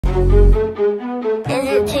Is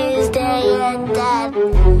it Tuesday yet?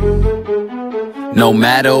 No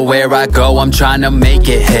matter where I go, I'm trying to make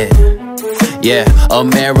it hit. Yeah, a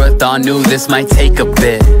marathon, knew this might take a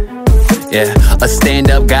bit. Yeah, a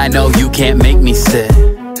stand-up guy, no, you can't make me sit.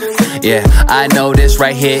 Yeah, I know this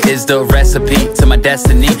right here is the recipe to my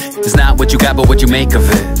destiny. It's not what you got, but what you make of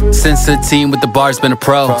it. Since a teen with the bars, been a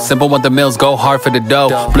pro. Simple with the mills, go hard for the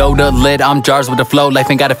dough. Blow the lid, I'm jars with the flow. Life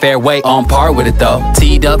ain't got a fair way, on par with it though.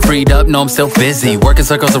 Teed up, freed up, no, I'm still busy. Working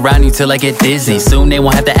circles around you till I get dizzy. Soon they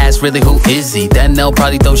won't have to ask really who is he. Then they'll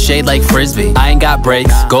probably throw shade like Frisbee. I ain't got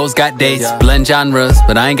breaks, goals got dates. Blend genres,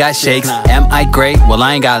 but I ain't got shakes. Am I great? Well,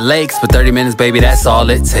 I ain't got lakes. But 30 minutes, baby, that's all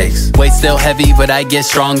it takes. Weight still heavy, but I get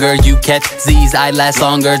stronger. You catch Z's, I last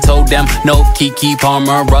longer. Told them, no, Kiki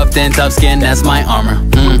Palmer. Rough and tough skin, that's my armor.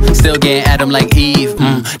 Still getting at 'em like Eve.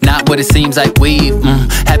 Not what it seems like weave.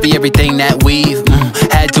 Happy everything that we've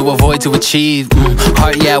had to avoid to achieve.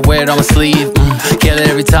 Heart, yeah, I wear it on my sleeve. Kill it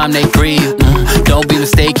every time they grieve. Don't be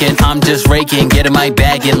mistaken, I'm just raking. Get in my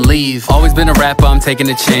bag and leave. Always been a rapper, I'm taking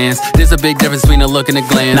a chance. There's a big difference between a look and a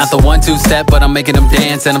glance. Not the 1-2 step, but I'm making them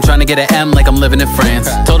dance. And I'm trying to get an M like I'm living in France.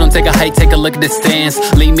 Told them take a hike, take a look at the stance.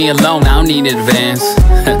 Leave me alone, I don't need advance.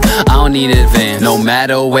 I don't need advance. No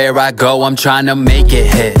matter where I go, I'm trying to make it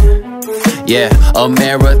hit. Yeah, a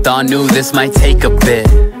marathon, knew this might take a bit.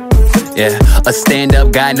 Yeah, a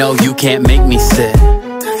stand-up guy, no, you can't make me sit.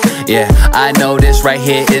 Yeah, I know this right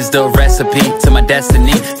here is the recipe to my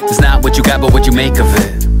destiny. It's not what you got, but what you make of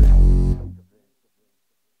it.